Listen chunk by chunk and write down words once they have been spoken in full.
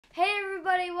Hey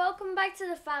everybody, welcome back to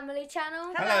the family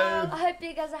channel. Hello. I hope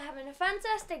you guys are having a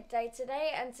fantastic day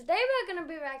today, and today we're going to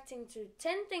be reacting to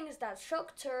 10 things that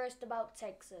shock tourists about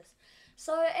Texas.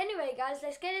 So anyway guys,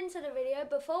 let's get into the video.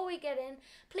 Before we get in,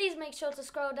 please make sure to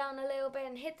scroll down a little bit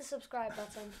and hit the subscribe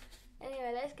button.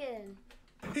 Anyway, let's get in.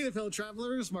 Hey fellow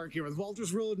travelers, Mark here with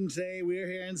Walters World, and today we are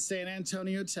here in San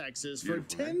Antonio, Texas for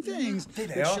 10 things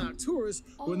that shock tourists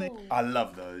when they... I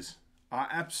love those. I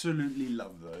absolutely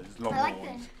love those. Long I like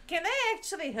ones. them. Can they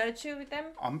actually hurt you with them?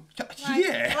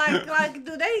 Yeah. Like,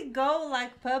 do they go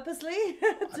like purposely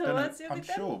towards you I'm with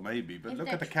them? sure, maybe. But If look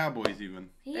they- at the cowboys even.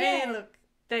 Yeah.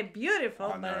 They're beautiful,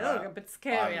 I but know they look that. a bit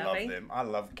scary. I love think. them. I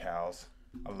love cows.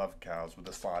 I love cows with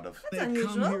a side of... They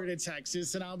unusual. come here to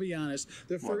Texas, and I'll be honest,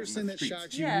 the What, first in thing the that streets?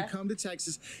 shocks you when Yeah. you come to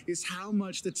Texas is how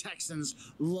much the Texans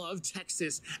love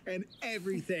Texas and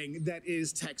everything that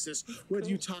is Texas. Whether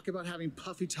you talk about having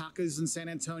puffy tacos in San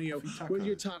Antonio, whether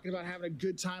you're talking about having a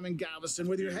good time in Galveston,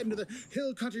 whether you're heading to the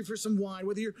hill country for some wine,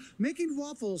 whether you're making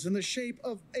waffles in the shape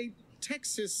of a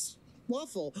Texas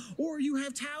waffle, or you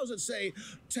have towels that say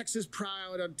Texas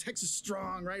proud or Texas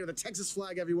strong, right? Or the Texas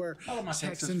flag everywhere. I love my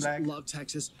Texas Texans flag. love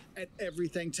Texas and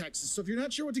everything Texas. So if you're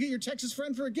not sure what to get your Texas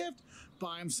friend for a gift,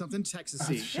 buy them something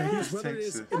Texasy. Because whether it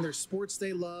is Texas. in their sports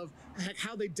they love, heck,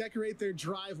 how they decorate their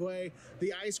driveway,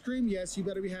 the ice cream, yes, you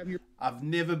better be having your... I've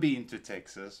never been to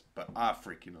Texas, but I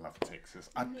freaking love Texas.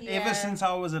 Ever Yeah. since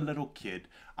I was a little kid.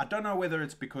 I don't know whether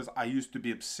it's because I used to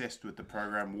be obsessed with the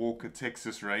program Walker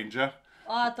Texas Ranger.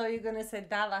 Oh, I thought you were gonna say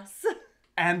Dallas.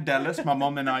 And Dallas. My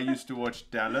mom and I used to watch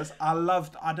Dallas. I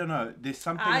don't know, there's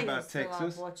something I about used to love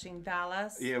Texas. watching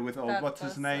Dallas. Yeah, with That what's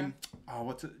his was, name? Oh,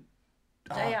 what's it?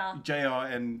 JR. JR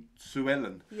and Sue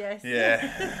Ellen. Yes.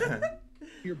 Yeah.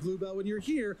 Your Bluebell when you're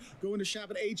here, going to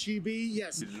shop at HEB.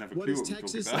 Yes, You didn't have a what clue is what we're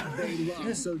Texas talking about. they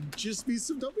love. So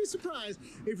don't be surprised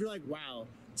if you're like, wow,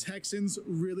 Texans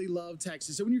really love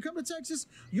Texas. So when you come to Texas,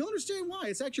 you'll understand why.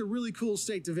 It's actually a really cool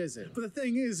state to visit. But the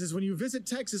thing is when you visit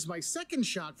Texas, my second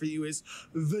shock for you is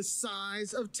the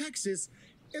size of Texas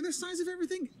and the size of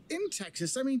everything in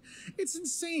Texas. I mean, it's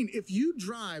insane. If you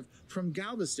drive from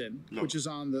Galveston, which is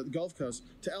on the Gulf Coast,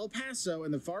 to El Paso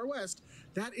in the far west,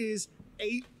 that is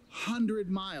 800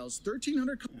 miles,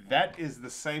 1,300. That is the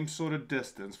same sort of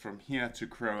distance from here to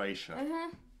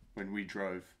Croatia when we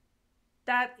drove.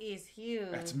 That is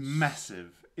huge. That's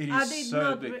massive. It I is did so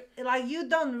not big. like you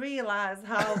don't realize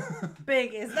how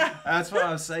big is that. That's what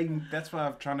I was saying. That's why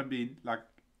I'm trying to be like,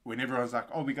 when everyone's like,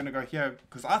 oh, we're going to go here.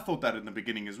 Because I thought that in the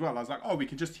beginning as well. I was like, oh, we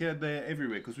can just here, there,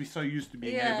 everywhere. Because we're so used to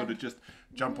being Yeah. able to just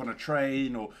jump on a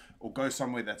train or go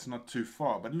somewhere that's not too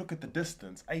far. But look at the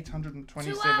distance, 2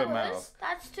 827 hours? miles.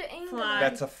 That's to England. Fly.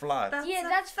 That's a flight. Yeah,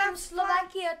 that's from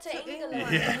Slovakia to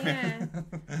England. Yeah.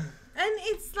 And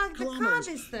it's like the car Kilometers,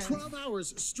 distance. 12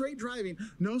 hours straight driving,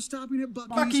 no stopping at Buc-ee's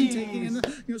Buc-ee's. and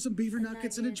taking in some beaver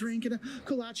nuggets and a drink and a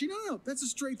kolache. No, that's a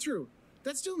straight through.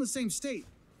 That's still in the same state.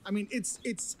 I mean, it's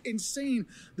insane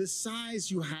the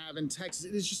size you have in Texas.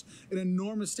 It is just an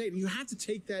enormous state. And you have to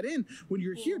take that in when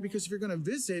you're here, because if you're going to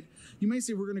visit, you may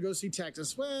say, we're going to go see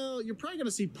Texas. Well, you're probably going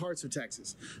to see parts of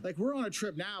Texas. Like, we're on a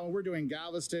trip now and we're doing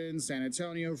Galveston, San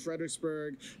Antonio,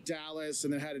 Fredericksburg, Dallas,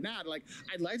 and then heading out. Like,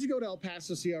 I'd like to go to El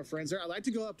Paso, see our friends there. I'd like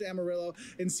to go up to Amarillo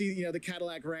and see, the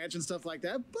Cadillac Ranch and stuff like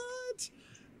that. But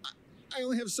I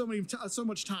only have so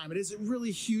much time. It is a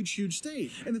really huge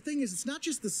state. And the thing is, it's not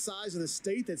just the size of the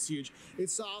state that's huge.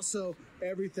 It's also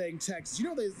everything Texas. You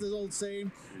know the old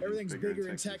saying, everything's bigger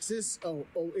in Texas? Oh,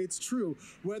 it's true.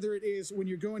 Whether it is when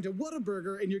you're going to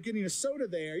Whataburger and you're getting a soda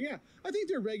there. Yeah, I think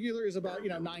their regular is about,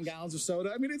 9 gallons of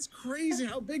soda. I mean, it's crazy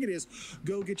how big it is.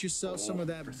 Go get yourself some of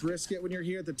that brisket when you're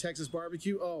here at the Texas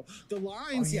barbecue. Oh, the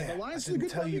lines. The lines I for the didn't good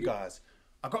tell you barbecue. guys.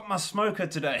 I got my smoker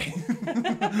today.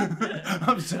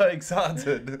 I'm so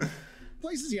excited.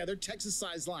 Places, they're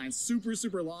Texas-sized lines,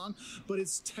 super long, but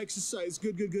it's Texas-sized,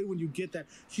 good when you get that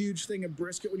huge thing of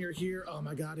brisket when you're here. Oh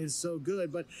my God, it's so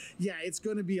good. But yeah, it's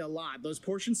going to be a lot. Those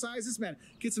portion sizes, man,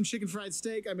 get some chicken fried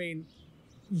steak. I mean,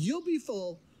 you'll be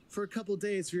full for a couple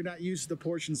days if you're not used to the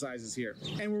portion sizes here.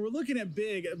 And when we're looking at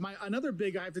big, another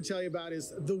big I have to tell you about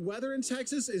is the weather in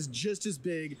Texas is just as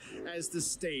big as the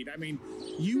state. I mean,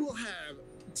 you will have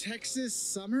Texas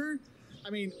summer. I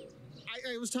mean,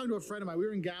 I was talking to a friend of mine. We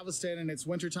were in Galveston, and it's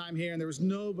wintertime here, and there was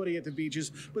nobody at the beaches,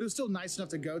 but it was still nice enough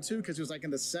to go to because it was like in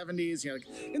the 70s, like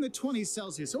in the 20s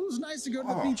Celsius. So it was nice to go to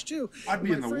the beach too. I'd be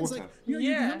And in my the friend's water. like, you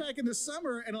Yeah. come back in the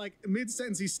summer, and like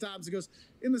mid-sentence he stops and goes,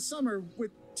 in the summer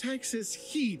with Texas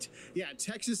heat. Yeah,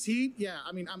 Texas heat. Yeah,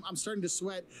 I mean, I'm starting to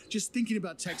sweat just thinking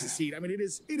about Texas heat. I mean, it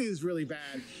is really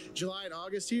bad. July and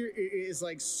August here is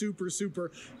like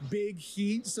super big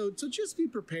heat. So just be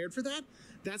prepared for that.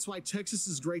 That's why Texas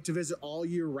is great to visit all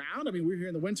year round. I mean, we're here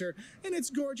in the winter, and it's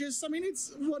gorgeous. I mean,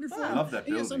 it's wonderful. I love that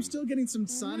And yes, I'm building. still getting some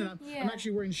sun, and I'm Yeah.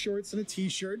 actually wearing shorts and a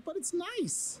t-shirt, but it's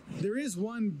nice. There is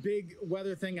one big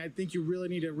weather thing I think you really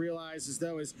need to realize is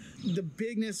the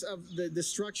bigness of the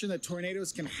destruction that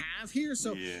tornadoes can have here.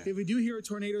 So Yeah. if we do hear a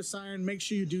tornado siren, make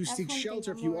sure you do seek one thing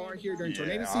shelter I'm if you worried are here about. during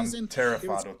tornado I'm season.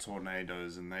 terrified of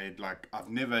tornadoes, and I've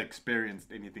never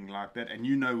experienced anything like that. And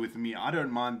you know, with me, I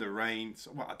don't mind the rain.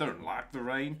 So, well, I don't like the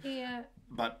rain, Yeah.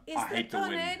 but Is I the hate the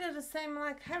wind. tornado the same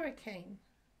like hurricane?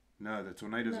 No, the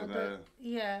tornadoes No, are the.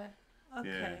 yeah. Yeah,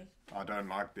 Okay. I don't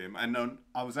like them. And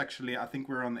I think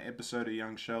we're on the episode of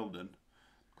Young Sheldon,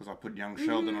 because I put Young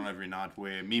Sheldon on every night,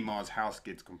 where Mima's house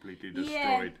gets completely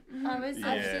destroyed. Oh, is it?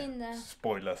 I've seen that.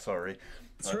 Spoiler, sorry.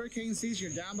 It's hurricane season,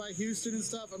 you're down by Houston and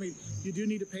stuff. I mean, you do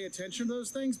need to pay attention to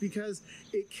those things because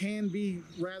it can be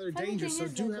rather Funny dangerous. So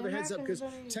thing is do that have the a heads up because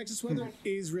Americans don't Texas weather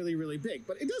is really, really big.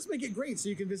 But it does make it great so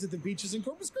you can visit the beaches in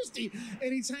Corpus Christi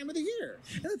any time of the year.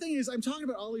 And the thing is, I'm talking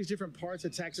about all these different parts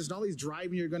of Texas and all these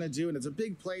driving you're going to do, and it's a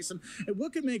big place. And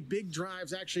what can make big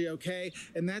drives actually okay?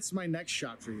 And that's my next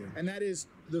shot for you. And that is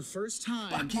the first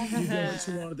time you go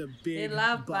into one of the They big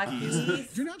love Buc-ee's. Buc-ee's.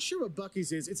 If you're not sure what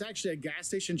Buc-ee's is, it's actually a gas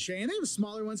station chain. They have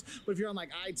smaller ones, but if you're on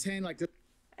like I-10, like the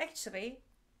Actually,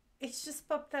 it's just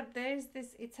popped up. There's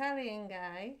this Italian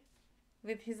guy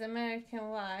with his American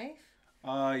wife.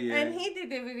 Oh, yeah. And he did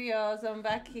the videos on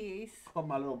Buc-ee's. Oh,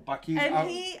 my little Buc-ee's. And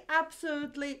he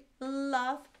absolutely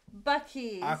loved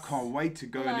Buc-ee's. I can't wait to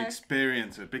go and Like-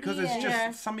 experience it, because it's just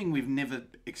Yeah. something we've never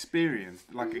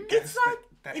experienced. Like a gas It's like,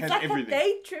 that it's has like everything. a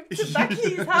day trip to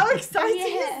Buc-ee's. How exciting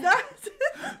Yeah. is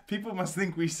that? People must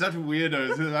think we're such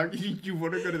weirdos. They're like, you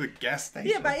want to go to the gas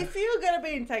station? Yeah, but if you're gonna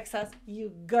be in Texas, you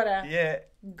gotta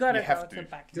you go have to to.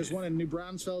 Buc-ee's. There's one in New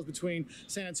Braunfels between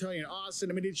San Antonio and Austin.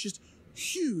 I mean, it's just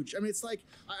huge. I mean, it's like,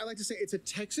 I like to say it's a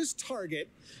Texas Target,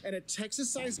 and a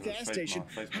Texas-sized Oh, gas face station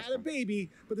mask, face had mask. a baby,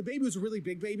 but the baby was a really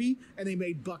big baby, and they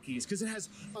made Buc-ee's because it has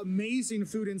amazing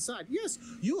food inside. Yes,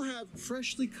 you'll have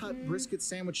freshly cut brisket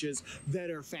sandwiches that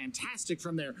are fantastic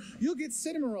from there. You'll get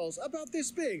cinnamon rolls about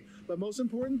this big, but most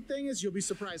important thing is you'll be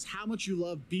surprised how much you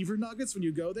love beaver nuggets when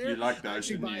you go there. You like those,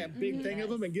 Actually didn't buy you? a big thing of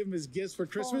them and give them as gifts for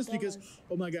Christmas because,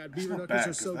 oh my God, beaver nuggets Bad,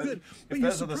 are so 'cause good. If you're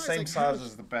those are the surprised, same like, size how-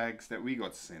 as the bags that we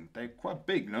got sent, they're quite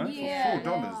big, no? Yeah, For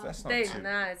 $4, yeah. that's not They're too.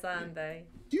 nice, aren't they?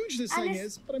 huge this And thing it's-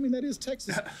 is, but I mean that is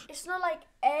Texas. It's not like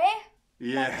air.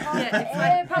 Yeah. Yeah, it's air,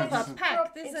 like but proper it's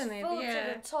packed, it's isn't it? full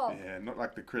Yeah. to the top. Yeah, not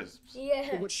like the crisps. Yeah.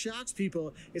 But what shocks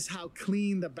people is how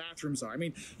clean the bathrooms are. I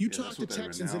mean, you talk that's to what they're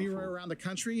Texans renowned anywhere for. around the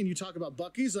country and you talk about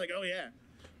Buc-ee's, like, oh yeah,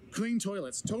 clean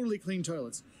toilets, totally clean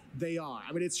toilets. They are.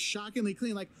 I mean, it's shockingly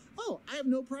clean. Like, oh, I have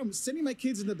no problem sending my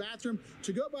kids in the bathroom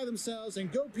to go by themselves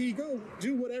and go pee, go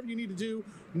do whatever you need to do.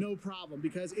 No problem,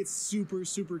 because it's super,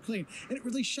 super clean. And it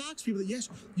really shocks people that, yes,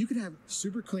 you can have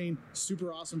super clean,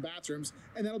 super awesome bathrooms,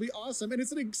 and that'll be awesome. And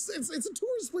it's a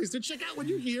tourist place to check out when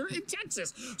you're here in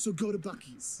Texas. So go to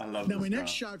Buc-ee's. I love Now, this my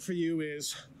next guy. shot for you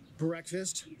is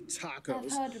breakfast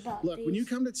tacos. I've heard about Look, when these. you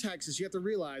come to Texas, you have to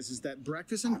realize is that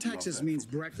breakfast in love Texas that means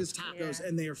breakfast tacos, Yeah.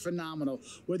 and they are phenomenal.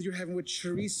 Whether you're having with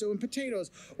chorizo and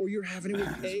potatoes, or you're having it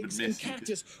with eggs and messy.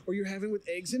 cactus, or you're having it with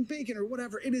eggs and bacon, or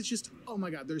whatever, it is just, oh my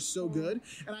God, they're so good.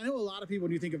 And I know a lot of people,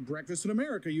 when you think of breakfast in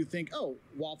America, you think, oh,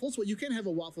 waffles. Well, you can have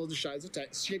a waffle the size of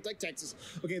shaped like Texas.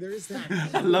 Okay, there is that.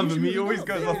 I love him. He Usually always no,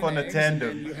 goes they off have on a eggs, and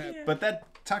tandem. you have- But that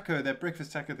taco, that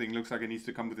breakfast taco thing, looks like it needs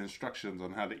to come with instructions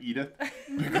on how to eat it,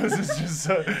 because it's just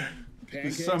so.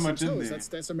 Pancakes There's so much and in toast.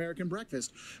 there. That's American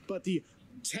breakfast. But the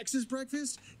Texas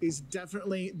breakfast is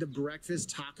definitely the breakfast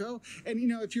taco. And you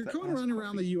know, if you're going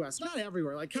around the U.S., not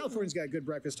everywhere. Like California's got good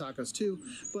breakfast tacos too.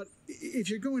 But if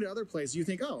you're going to other places, you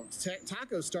think, oh,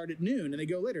 tacos start at noon and they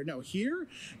go later. No, here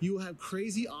you will have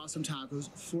crazy awesome tacos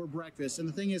for breakfast. And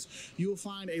the thing is, you will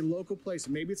find a local place.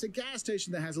 Maybe it's a gas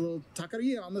station that has a little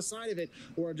taqueria on the side of it,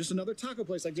 or just another taco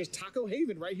place like just Taco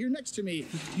Haven right here next to me.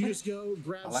 You just go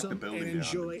grab I like the some building and behind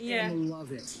enjoy it. Yeah. and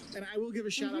love it. And I will give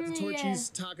a shout out to Torchy's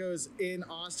Tacos in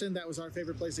Austin. That was our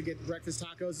favorite place to get breakfast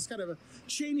tacos. It's kind of a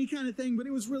chainy kind of thing, but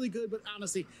it was really good. But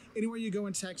honestly, anywhere you go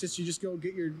in Texas, you just go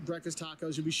get your breakfast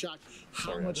tacos. You'll be shocked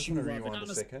how much you love it.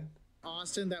 Honestly,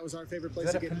 Austin, that was our favorite place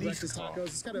Is to that a get police breakfast car? tacos.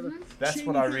 It's kind of a That's chainy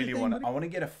what I kind of really thing, want. but I want to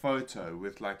get a photo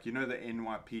with, like, you know, the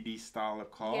NYPD style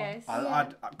of car. Yes.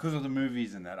 Because of the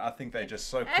movies and that, I think they're just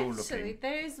so cool Actually, looking.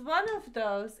 there is one of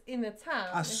those in the town.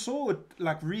 I saw it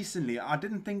like recently. I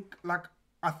didn't think like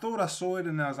I thought I saw it,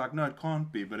 and I was like, no, it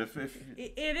can't be. But if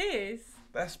It is.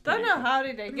 that's Don't pretty know cool. how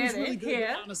did they It was get really it good, here.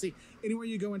 but honestly, anywhere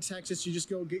you go in Texas, you just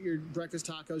go get your breakfast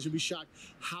tacos. You'll be shocked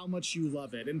how much you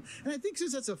love it. And I think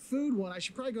since that's a food one, I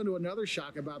should probably go into another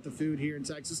shock about the food here in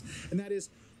Texas, and that is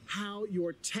how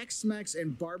your Tex-Mex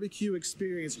and barbecue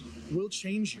experience will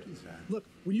change you. Look,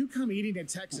 when you come eating in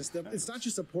Texas, it's not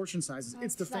just the portion sizes,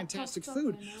 it's the fantastic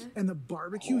food. And the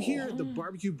barbecue here, the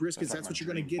barbecue briskets, that's what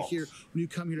you're going to get here when you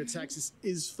come here to Texas,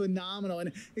 is phenomenal.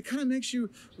 And it kind of makes you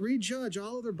rejudge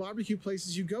all other barbecue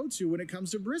places you go to when it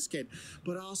comes to brisket.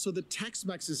 But also the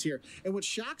Tex-Mex is here. And what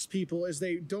shocks people is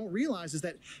they don't realize is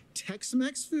that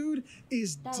Tex-Mex food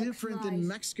is different than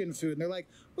Mexican food. And they're like,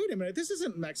 wait a minute, this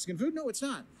isn't Mexican food. No, it's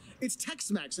not. It's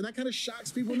Tex-Mex. And that kind of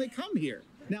shocks people when they come here.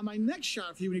 Now, my next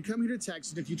shot for you, when you come here to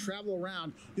Texas, if you travel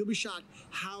around, you'll be shocked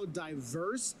how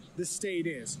diverse the state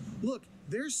is. Look,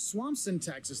 there's swamps in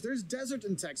Texas. There's desert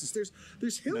in Texas.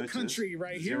 There's hill country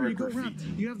right here. You go around.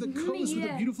 You have the coast with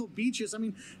the beautiful beaches. I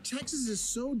mean, Texas is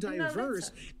so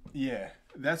diverse. Yeah,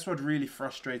 that's what really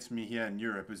frustrates me here in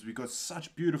Europe is we got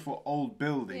such beautiful old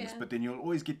buildings, but then you'll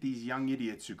always get these young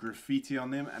idiots who graffiti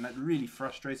on them, and it really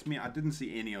frustrates me. I didn't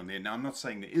see any on there. Now, I'm not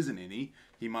saying there isn't any.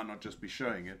 He might not just be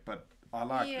showing it, but I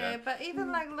like that. Yeah, but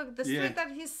even like, look, the street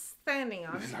that he's standing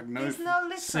on, there's like no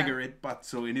litter. Cigarette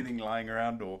butts or anything lying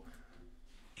around or...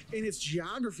 In its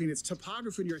geography and its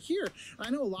topography, and you're here.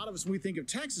 I know a lot of us, when we think of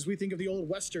Texas, we think of the old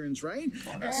westerns, right?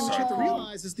 And what you have to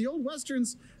realize is the old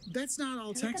westerns, that's not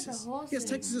all Texas. Yes,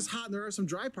 Texas is hot and there are some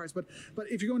dry parts, but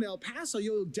if you're going to El Paso,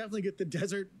 you'll definitely get the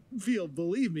desert feel.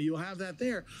 Believe me, you'll have that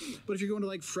there. But if you're going to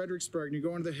like Fredericksburg and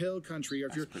you're going to the hill country, or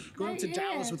if you're going to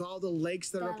Dallas with all the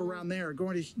lakes that are up around there, or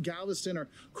going to Galveston or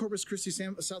Corpus Christi,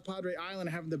 South Padre Island, and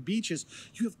having the beaches,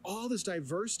 you have all this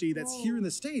diversity that's here in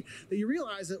the state that you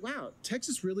realize that, wow,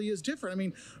 Texas really is different. I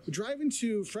mean, driving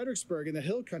to Fredericksburg in the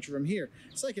hill country from here,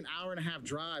 it's like an hour and a half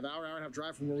drive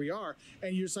from where we are,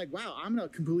 and you're just like, wow, I'm in a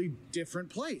completely different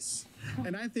place.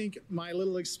 And I think my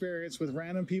little experience with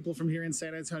random people from here in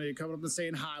San Antonio coming up and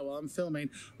saying hi while I'm filming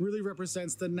really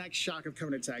represents the next shock of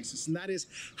coming to Texas, and that is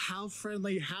how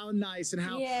friendly, how nice, and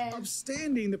how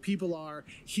upstanding the people are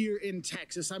here in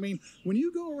Texas. I mean, when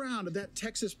you go around, that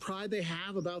Texas pride they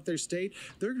have about their state,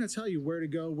 they're going to tell you where to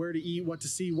go, where to eat, what to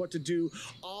see, what to do,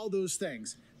 all those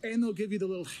things. And they'll give you the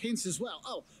little hints as well.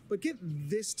 Oh, but get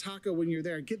this taco when you're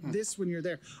there. Get this when you're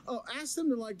there. Oh, ask them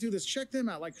to like do this. Check them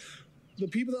out. Like the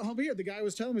people that help here, the guy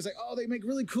was telling me, he's like, oh, they make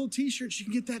really cool t-shirts. You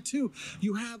can get that too.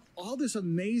 You have all this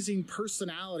amazing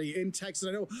personality in Texas.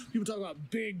 I know people talk about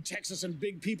big Texas and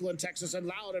big people in Texas and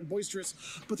loud and boisterous,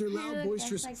 but they're loud,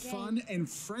 boisterous, fun, and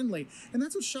friendly. And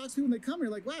that's what shocks people when they come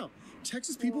here. Like, wow,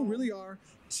 Texas people really are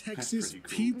Texas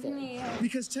people.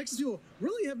 Because Texas people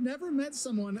really have never met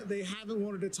someone they haven't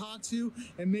wanted to talk to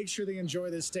and make sure they enjoy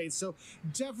this state. So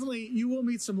definitely you will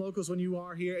meet some locals when you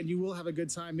are here and you will have a good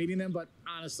time meeting them. But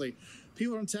honestly,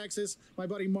 people from Texas, my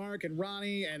buddy Mark and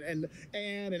Ronnie and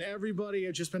Ann and everybody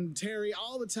have just been, Terry,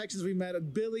 all the Texans we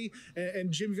met, Billy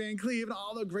and Jim Van Cleve, and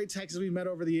all the great Texans we met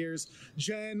over the years.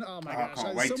 Jen, oh my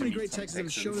gosh, so many great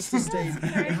Texans have shown us the state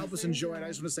and help us enjoy it. I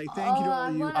just want to say thank you to all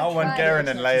of you. I want Garen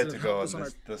and Leia to go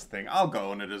on this thing. I'll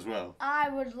go on it as well. I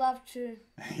would love to.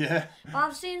 Yeah.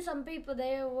 I've seen some people,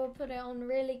 they will put it on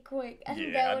really quick,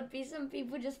 and there would be some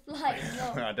people just flying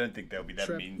off. I don't think they'll be that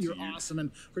mean to you. You're awesome,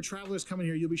 and for travelers coming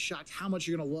here, you'll be shocked how much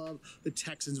you're going to love the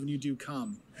Texans when you do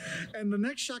come. And the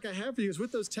next shock I have for you is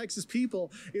with those Texas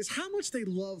people is how much they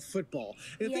love football.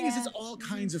 And the thing is, it's all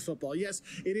kinds of football. Yes,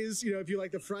 it is, you know, if you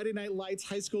like the Friday Night Lights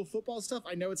high school football stuff,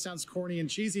 I know it sounds corny and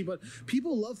cheesy, but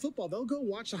people love football. They'll go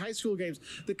watch the high school games,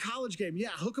 the college game. Yeah,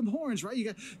 hook 'em horns, right? You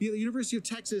got the University of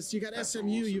Texas, you got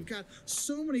SMU, you've got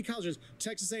so many colleges.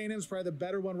 Texas A&M is probably the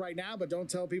better one right now, but don't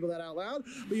tell people that out loud.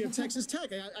 But you have Texas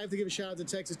Tech. I have to give a shout out to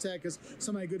Texas Tech because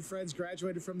some of my good friends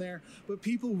graduated from there. But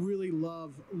people really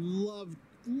love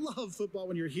football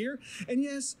when you're here. And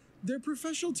yes, their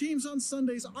professional teams on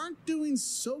Sundays aren't doing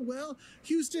so well.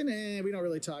 Houston, we don't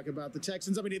really talk about the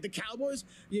Texans. I mean, the Cowboys,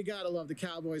 you gotta love the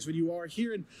Cowboys when you are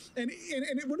here. And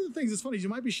one of the things that's funny is you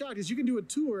might be shocked is you can do a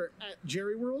tour at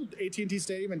Jerry World, AT&T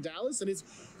Stadium in Dallas, and it's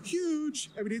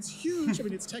huge. I mean, it's huge. I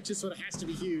mean, it's Texas, so it has to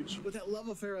be huge. But that love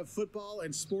affair of football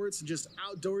and sports and just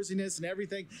outdoorsiness and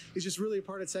everything is just really a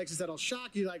part of Texas that'll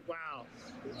shock you. Like, wow,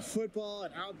 football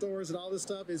and outdoors and all this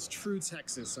stuff is true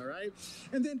Texas, all right?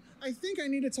 And then I think I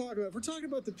need to talk about, if we're talking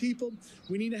about the people,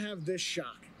 we need to have this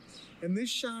shock. And this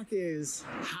shock is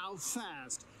how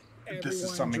fast everyone This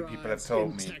is something people have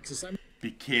told me. Texas.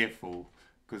 Be careful,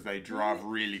 because they drive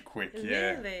really quick,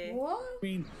 Really? What? I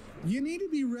mean, you need to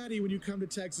be ready when you come to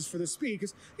Texas for the speed,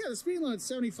 because, yeah, the speed limit's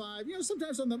 75. You know,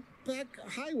 sometimes on the back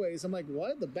highways, I'm like,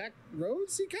 what? The back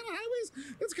roads? See, kind of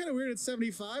highways? That's kind of weird at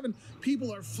 75, and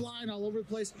people are flying all over the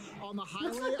place on the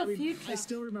highway. Like the future. I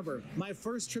still remember my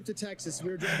first trip to Texas.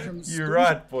 We were driving from You're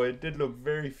right, boy. It did look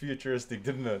very futuristic,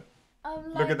 didn't it?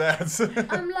 Like, Look at that.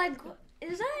 I'm like,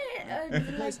 is that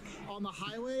place on the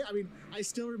highway. I mean, I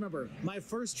still remember my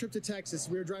first trip to Texas.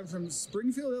 We were driving from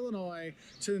Springfield, Illinois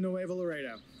to Nuevo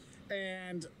Laredo.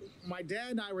 And my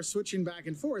dad and I were switching back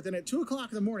and forth. And at 2 o'clock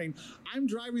in the morning, I'm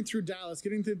driving through Dallas,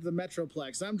 getting through the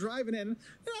Metroplex. I'm driving in, and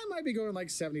I might be going like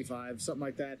 75, something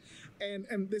like that.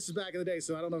 And this is back in the day,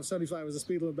 so I don't know if 75 was the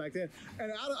speed limit back then.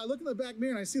 And I look in the back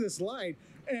mirror, and I see this light,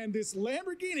 and this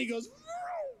Lamborghini goes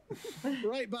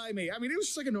right by me. I mean, it was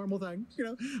just like a normal thing, you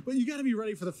know. But you got to be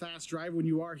ready for the fast drive when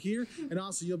you are here. And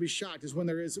also, you'll be shocked is when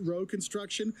there is road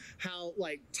construction, how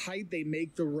like tight they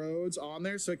make the roads on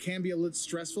there. So it can be a little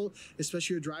stressful,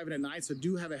 especially if you're driving at night. So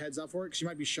do have a heads up for it, because you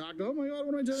might be shocked. Oh my God,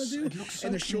 what am I trying to do? It looks so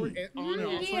and the short clean. on and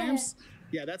off ramps.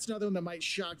 Yeah, that's another one that might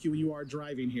shock you when you are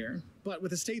driving here. But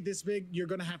with a state this big, you're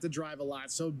going to have to drive a lot.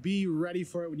 So be ready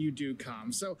for it when you do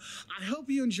come. So I hope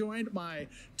you enjoyed my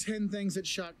 10 things that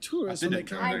shock tourists when they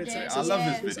come here to Texas. I love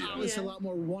this There's video. obviously a lot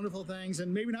more wonderful things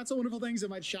and maybe not so wonderful things that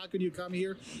might shock when you come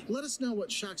here. Let us know what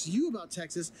shocks you about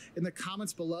Texas in the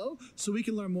comments below so we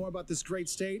can learn more about this great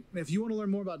state. And if you want to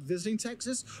learn more about visiting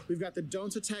Texas, we've got the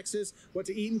Don'ts of Texas, what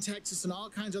to eat in Texas, and all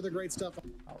kinds of other great stuff.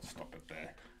 I'll stop it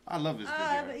there. I love this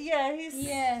video.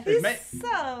 Yeah, he's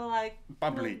so like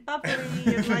bubbly.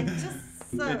 and like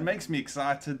just so. It makes me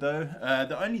excited though.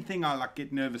 The only thing I like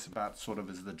get nervous about sort of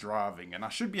is the driving, and I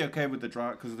should be okay with the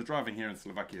drive because the driving here in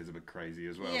Slovakia is a bit crazy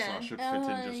as well. So I should fit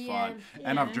in just fine.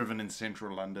 And I've driven in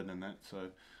central London and that, so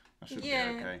I should be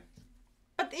okay.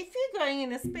 But if you're going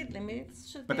in a speed limit, it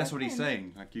should. But be that's what he's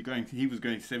saying. Like he was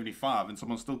going 75, and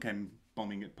someone still came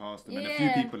bombing it past him. And a few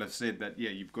people have said that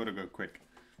you've got to go quick.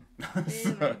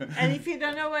 So, and if you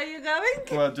don't know where you're going,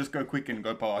 well, just go quick and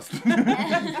go past.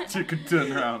 So you can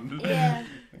turn around. Yeah.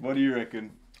 What do you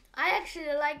reckon? I actually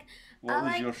like. What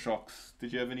was your shocks?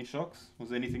 Did you have any shocks? Was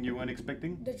there anything you weren't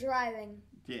expecting? The driving.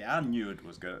 Yeah, I knew it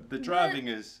was good. The driving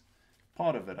is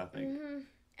part of it, I think.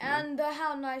 And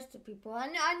how nice the people.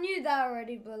 I knew that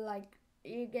already, but like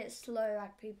you get slow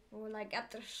at people, like at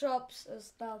the shops and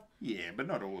stuff. Yeah, but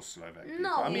not all Slovak people.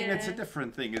 No. I mean, it's a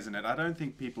different thing, isn't it? I don't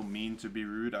think people mean to be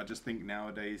rude. I just think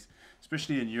nowadays,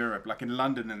 especially in Europe, like in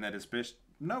London and that especially,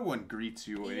 no one greets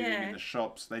you or anything in the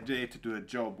shops. They dare to do a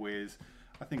job, whereas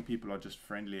I think people are just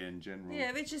friendly in general.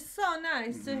 Yeah, which is so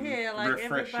nice to hear. Like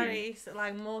Refreshing. everybody's,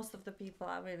 like most of the people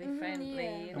are really friendly.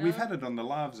 yeah. You know? And we've had it on the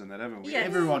lives and that, haven't we? Yes.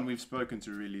 Everyone we've spoken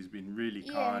to really has been really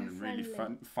kind and friendly.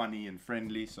 really funny and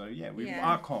friendly. So yeah, Yeah.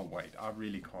 I can't wait. I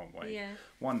really can't wait. Yeah.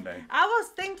 One day. I was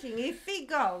thinking if we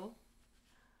go,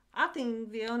 I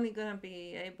think we're only gonna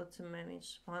be able to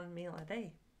manage one meal a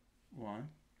day. Why?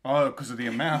 Oh, because of the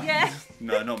amount. Yeah.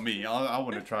 No, not me. I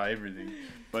want to try everything.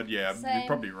 But yeah, Same. you're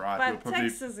probably right. But We'll probably...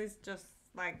 Texas is just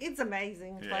like it's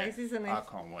amazing place, isn't it? I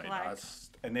can't wait. Like,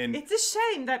 And then, it's a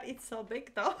shame that it's so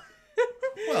big though.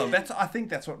 well, I think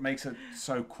that's what makes it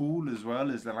so cool as well.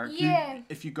 Is that like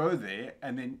if you go there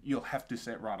and then you'll have to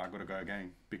say, right, I got to go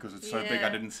again because it's so big. I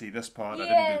didn't see this part. I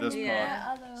didn't do this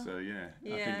part. So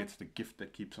I think it's the gift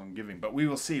that keeps on giving. But we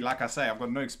will see. Like I say, I've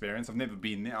got no experience. I've never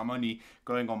been there. I'm only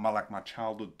going on my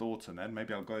childhood thoughts and that.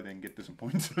 Maybe I'll go there and get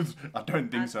disappointed. I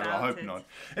don't think so. I hope not.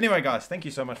 Anyway, guys, thank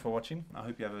you so much for watching. I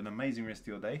hope you have an amazing rest of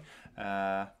your day.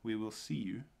 We will see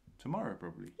you tomorrow,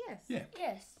 probably. Yes. Yeah.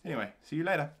 Yes. Anyway, see you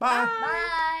later. Bye.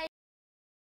 Bye.